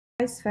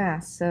It's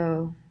fast,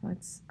 so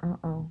let's, I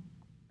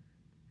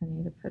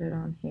need to put it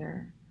on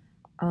here.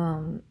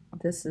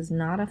 This is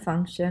not a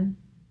function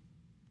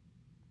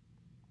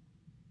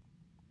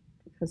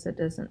because it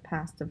doesn't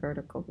pass the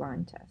vertical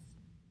line test.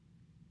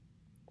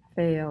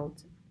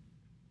 Failed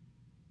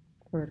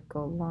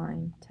vertical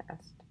line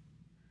test.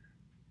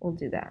 We'll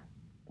do that.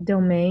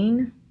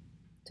 Domain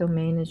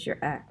is your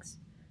x.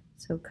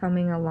 So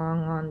coming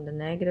along on the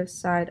negative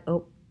side,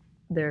 oh,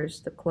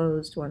 there's the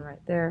closed one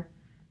right there.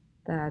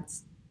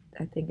 That's,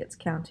 I think it's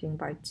counting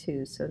by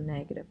 2, so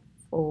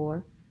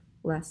 -4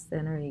 less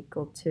than or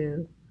equal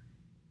to,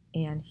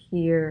 and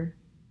here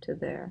to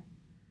there,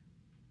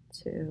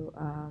 to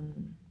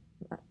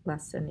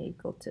less than or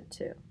equal to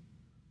 2.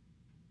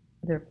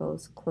 They're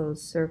both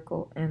closed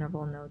circle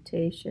interval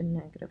notation,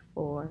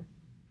 -4,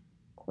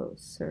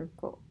 closed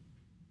circle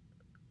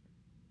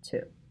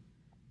 2.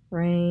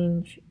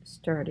 Range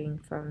starting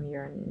from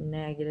your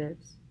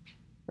negatives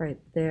right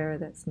there,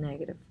 that's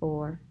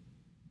 -4,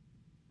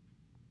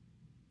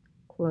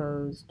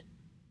 closed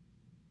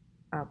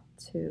up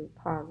to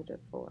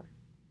 +4.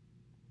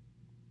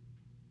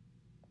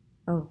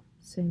 Oh,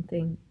 same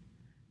thing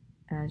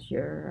as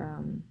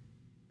your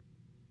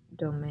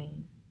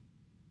domain.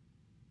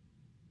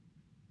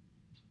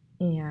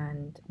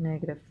 And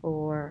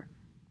 -4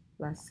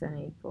 less than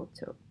or equal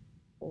to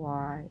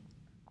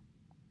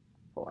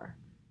y4.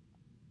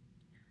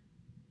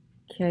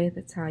 Okay,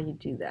 that's how you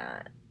do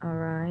that. All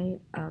right,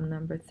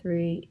 number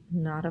 3,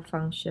 not a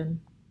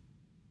function.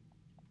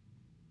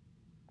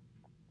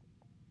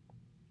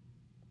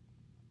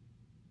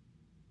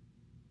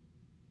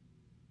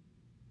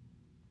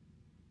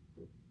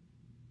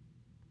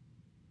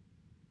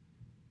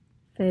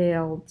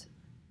 Failed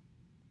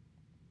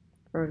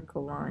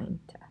vertical line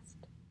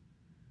test.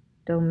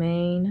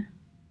 Domain,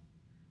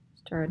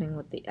 starting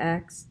with the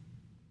x,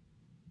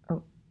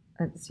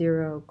 at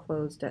 0,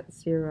 closed at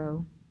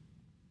 0,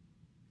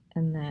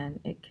 and then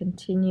it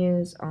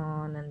continues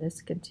on, and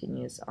this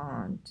continues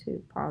on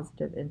to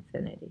positive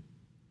infinity.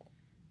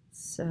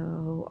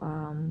 So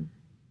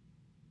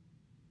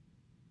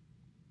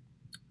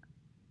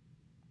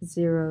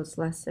 0 is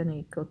less than or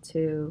equal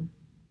to,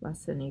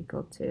 less than or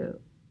equal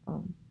to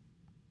infinity.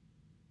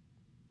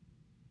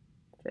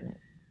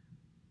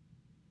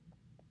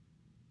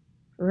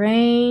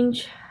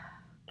 Range,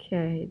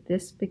 okay,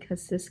 this,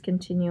 because this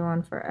continue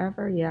on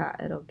forever, yeah,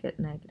 it'll get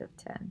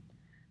 -10.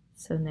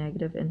 So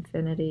negative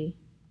infinity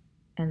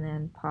and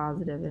then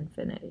positive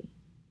infinity.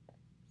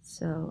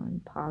 So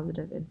in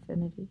positive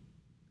infinity,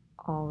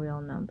 all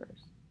real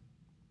numbers.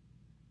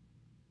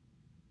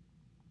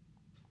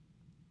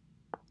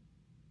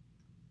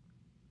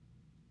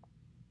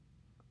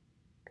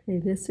 Okay,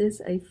 this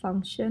is a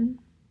function.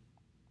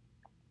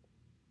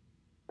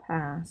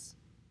 Pass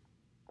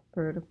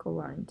vertical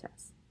line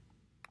test.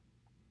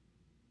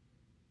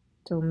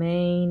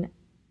 Domain,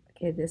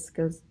 okay, this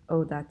goes,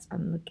 oh, that's,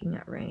 I'm looking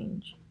at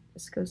range.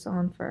 This goes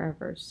on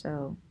forever,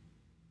 so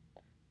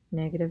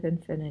negative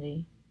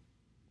infinity,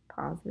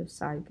 positive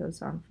side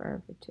goes on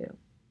forever too.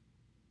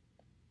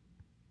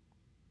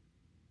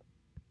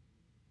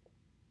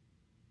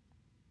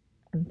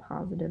 And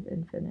positive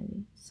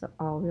infinity, so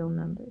all real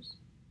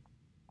numbers.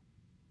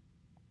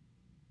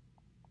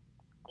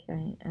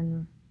 Okay,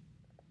 and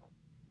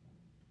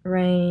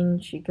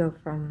range, you go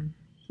from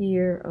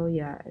here, oh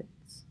yeah,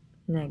 it's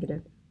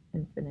negative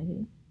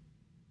infinity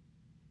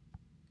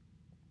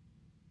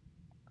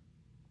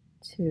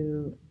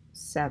to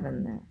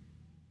 7 there.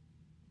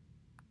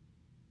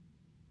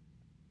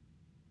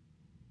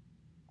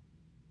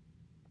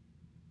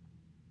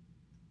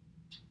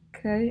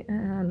 Okay,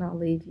 and I'll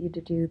leave you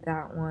to do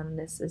that one.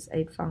 This is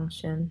a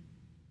function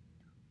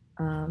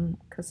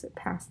because it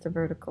passed the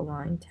vertical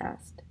line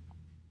test.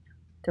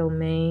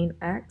 Domain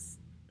x,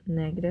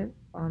 negative,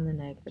 on the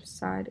negative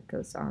side, it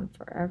goes on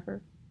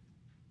forever.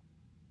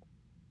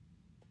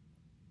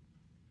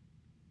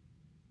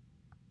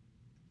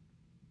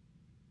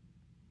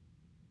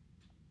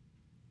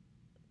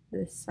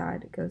 This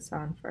side, it goes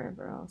on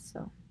forever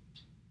also.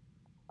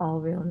 All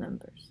real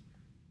numbers.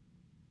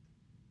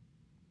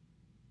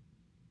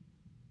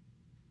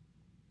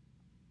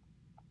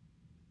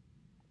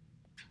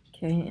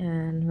 Okay,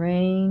 and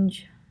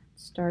range,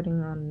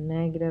 starting on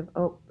negative,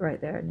 oh, right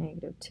there,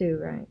 -2,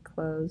 right,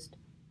 closed.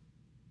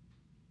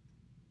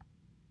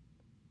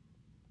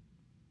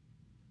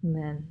 And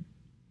then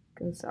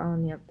goes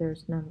on, yep,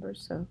 there's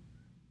numbers, so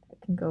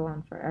it can go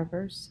on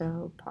forever,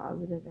 so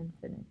positive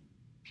infinity.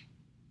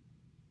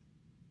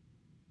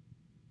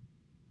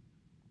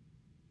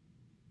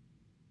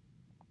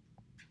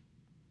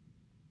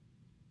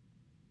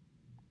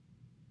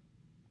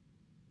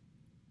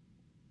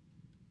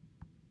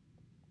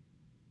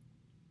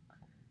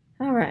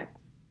 All right,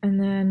 and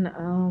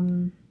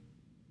then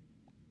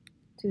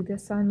do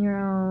this on your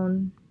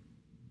own.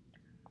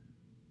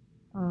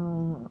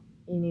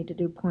 You need to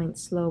do point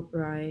slope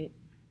right.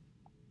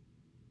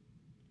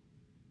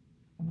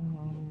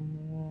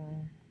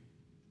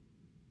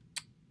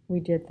 We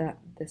did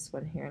this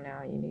one here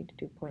now. You need to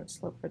do point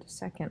slope for the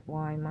second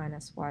y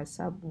minus y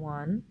sub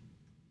 1.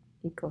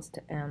 equals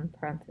to m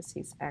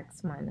parentheses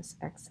x minus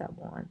x sub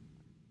 1.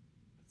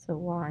 So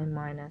y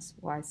minus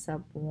y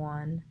sub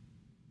 1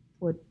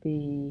 would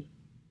be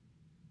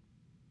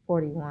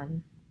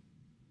 41.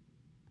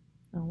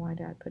 Oh, why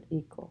did I put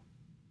equal?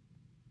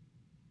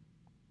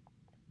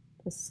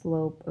 The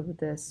slope of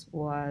this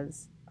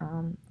was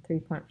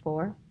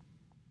 3.4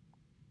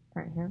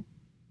 right here.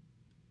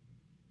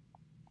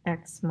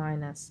 X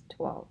minus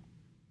 12.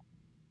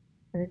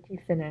 Where did you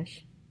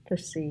finish for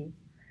C?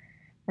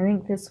 I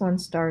think this one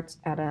starts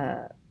at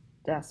a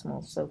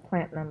decimal, so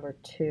plant number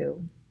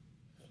 2.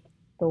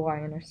 The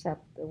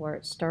y-intercept, where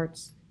it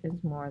starts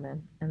is more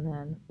than, and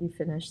then we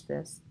finished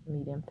this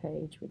medium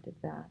page, we did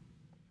that.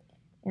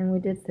 And we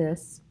did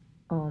this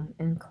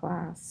in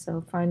class,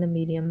 so find the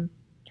medium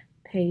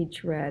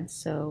page read,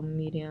 so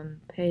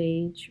medium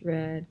page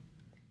read,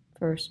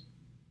 first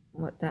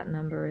what that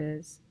number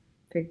is,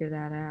 figure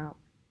that out.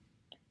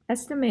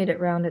 Estimate it,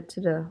 round it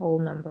to the whole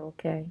number,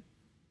 okay?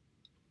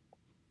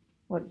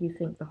 What do you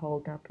think the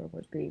whole number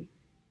would be?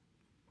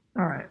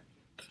 All right.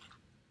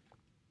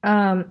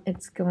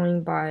 It's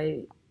going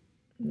by,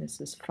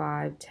 this is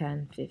 5,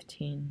 10,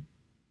 15.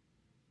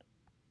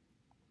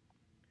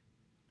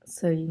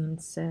 So you can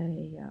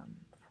say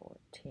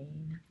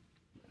 14.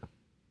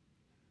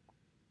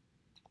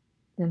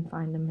 Then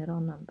find the middle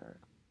number.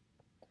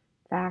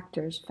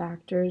 Factors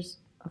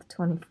of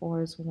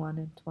 24 is 1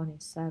 and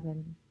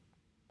 27.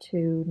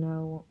 2,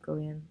 no, won't go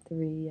in.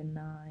 3 and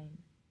 9.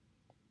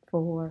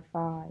 4,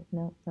 5,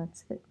 no,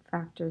 that's it.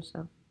 Factors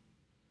of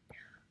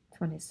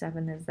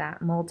 27 is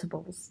that.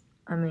 Multiples,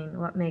 I mean,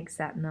 what makes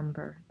that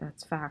number?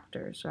 That's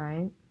factors,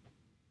 right?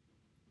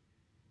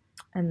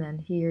 And then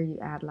here you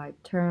add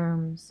like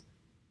terms.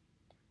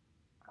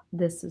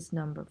 This is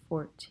number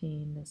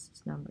 14, this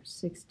is number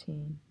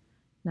 16,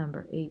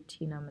 number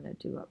 18 I'm going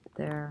to do up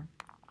there.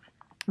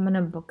 I'm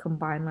going to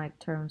combine like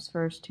terms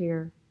first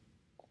here.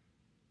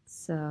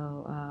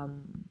 So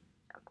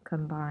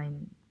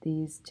combine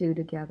these two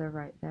together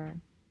right there.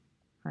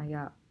 I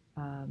got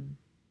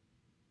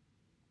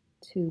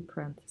 2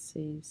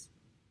 parentheses,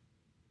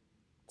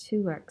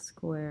 2x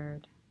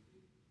squared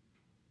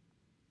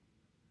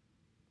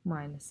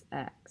minus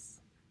x.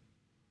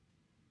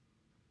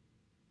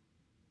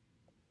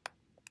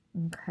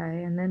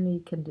 Okay, and then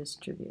you can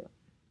distribute.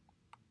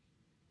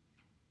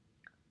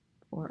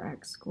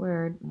 4x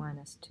squared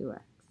minus 2x.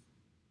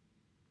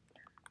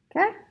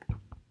 Okay?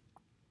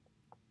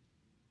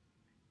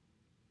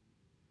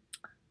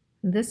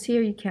 This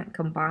here you can't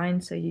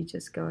combine, so you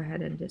just go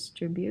ahead and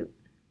distribute.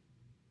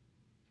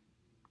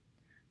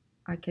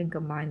 I can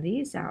combine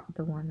these out,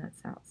 the one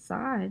that's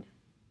outside.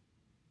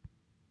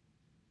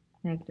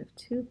 Negative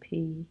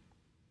 2p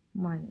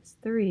minus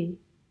 3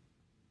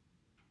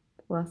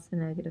 plus the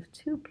negative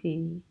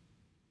 2p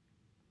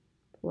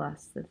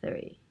plus the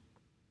 3.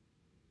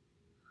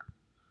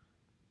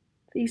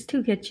 These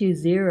two get you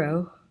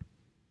 0.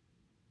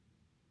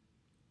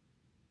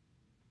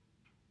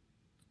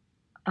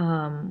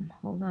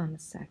 Hold on a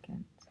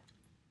second.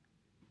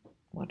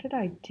 What did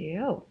I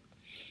do?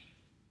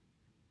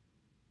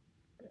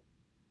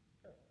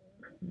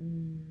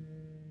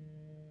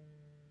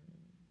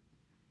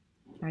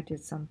 I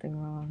did something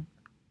wrong.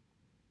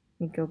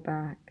 Let me go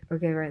back.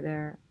 Okay, right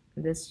there.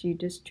 This you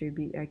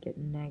distribute, I get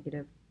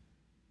negative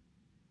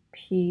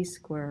p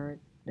squared.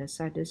 This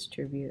I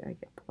distribute, I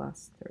get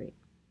plus 3.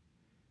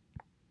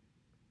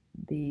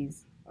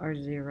 These are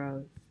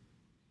zeros.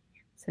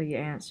 So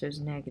your answer is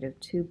negative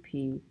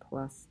 2p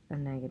plus a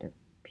negative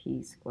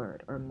p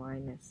squared, or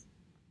minus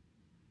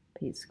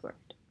p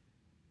squared.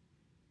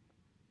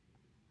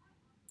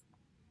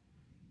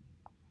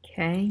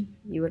 Okay,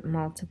 you would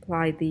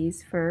multiply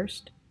these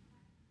first,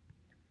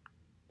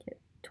 get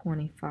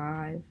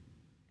 25,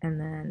 and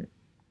then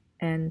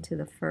n to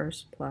the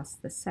first plus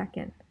the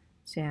second.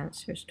 So the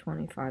answer is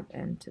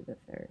 25n to the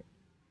third.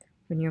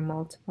 When you're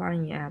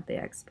multiplying, you add the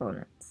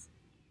exponents.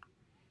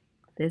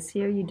 This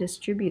here, you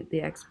distribute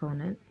the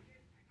exponent.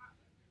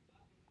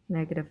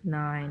 Negative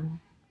 9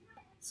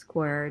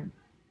 squared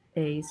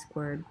a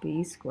squared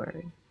b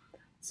squared.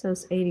 So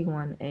it's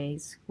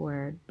 81a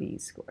squared b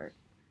squared.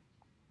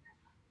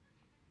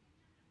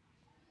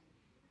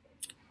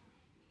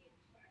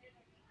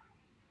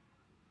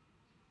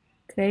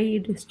 Okay, you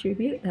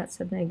distribute. That's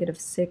a negative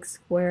 6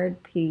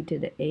 squared p to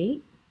the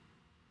 8.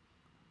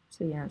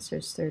 So the answer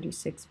is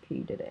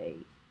 36p to the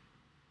 8.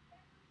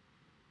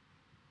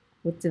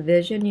 With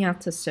division, you have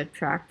to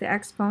subtract the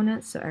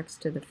exponents. So x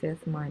to the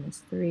 5th minus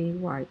 3,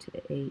 y to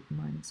the 8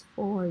 minus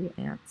 4. Your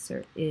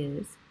answer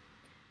is,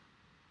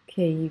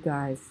 okay, you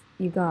guys,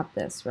 you got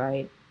this,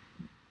 right?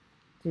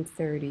 Do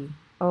 30.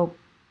 Oh,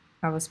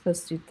 I was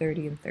supposed to do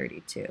 30 and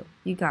 32.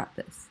 You got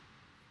this.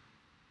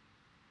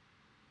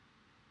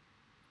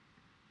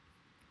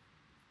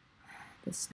 This